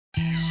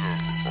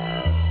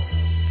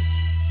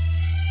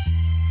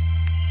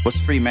What's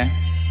free, man?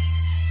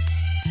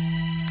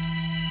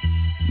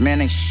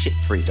 Man, ain't shit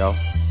free, though.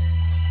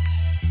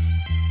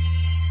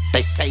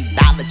 They say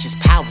knowledge is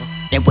power,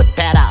 and with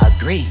that I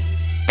agree.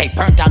 They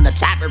burned down the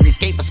libraries,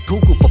 gave us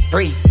Google for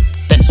free.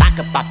 Then lock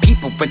up our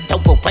people and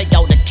throw away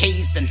all the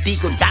keys and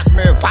legalize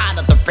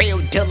marijuana, the real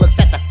dealers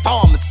at the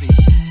pharmacies.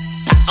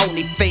 The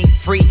only thing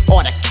free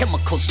are the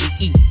chemicals we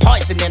eat.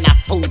 Poison in our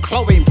food,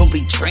 chlorine when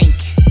we drink.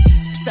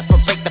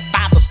 Separate the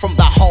fathers from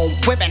the home,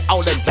 women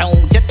all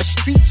alone. Let the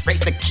streets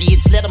raise the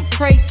kids, let them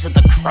pray to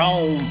the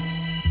chrome.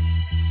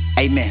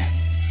 Amen.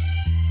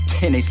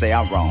 Then they say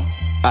I'm wrong.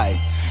 Aye.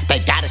 They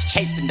got us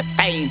chasing the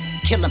fame,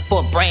 killing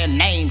for brand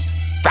names,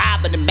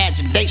 bribing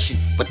imagination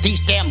with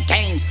these damn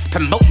games,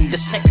 promoting the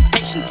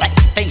segregation like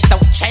things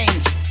don't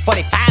change.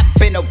 45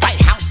 been a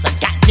White House, a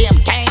goddamn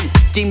game,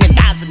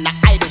 demonizing the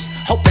idols,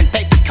 hoping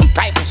they become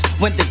rivals.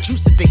 When the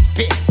juice that they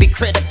spit be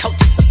critical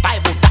to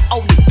survival. The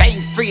only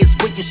thing free is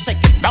when you say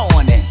good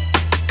morning.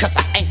 Cause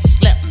I ain't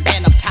slept,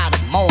 man, I'm tired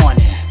of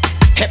mourning.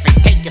 Every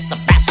day is a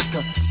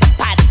massacre,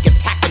 somebody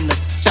attacking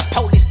us. The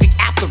police be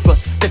after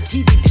us, the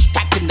TV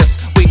distracting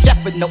us. We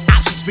left with no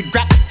options, we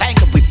grab the thing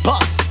and we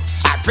bust.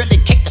 I really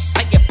hate to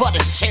say it, but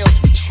it's shells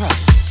we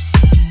trust.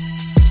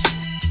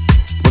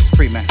 What's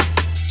free, man?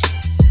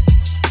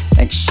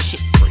 Ain't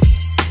shit free.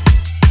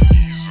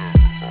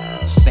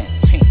 Santini.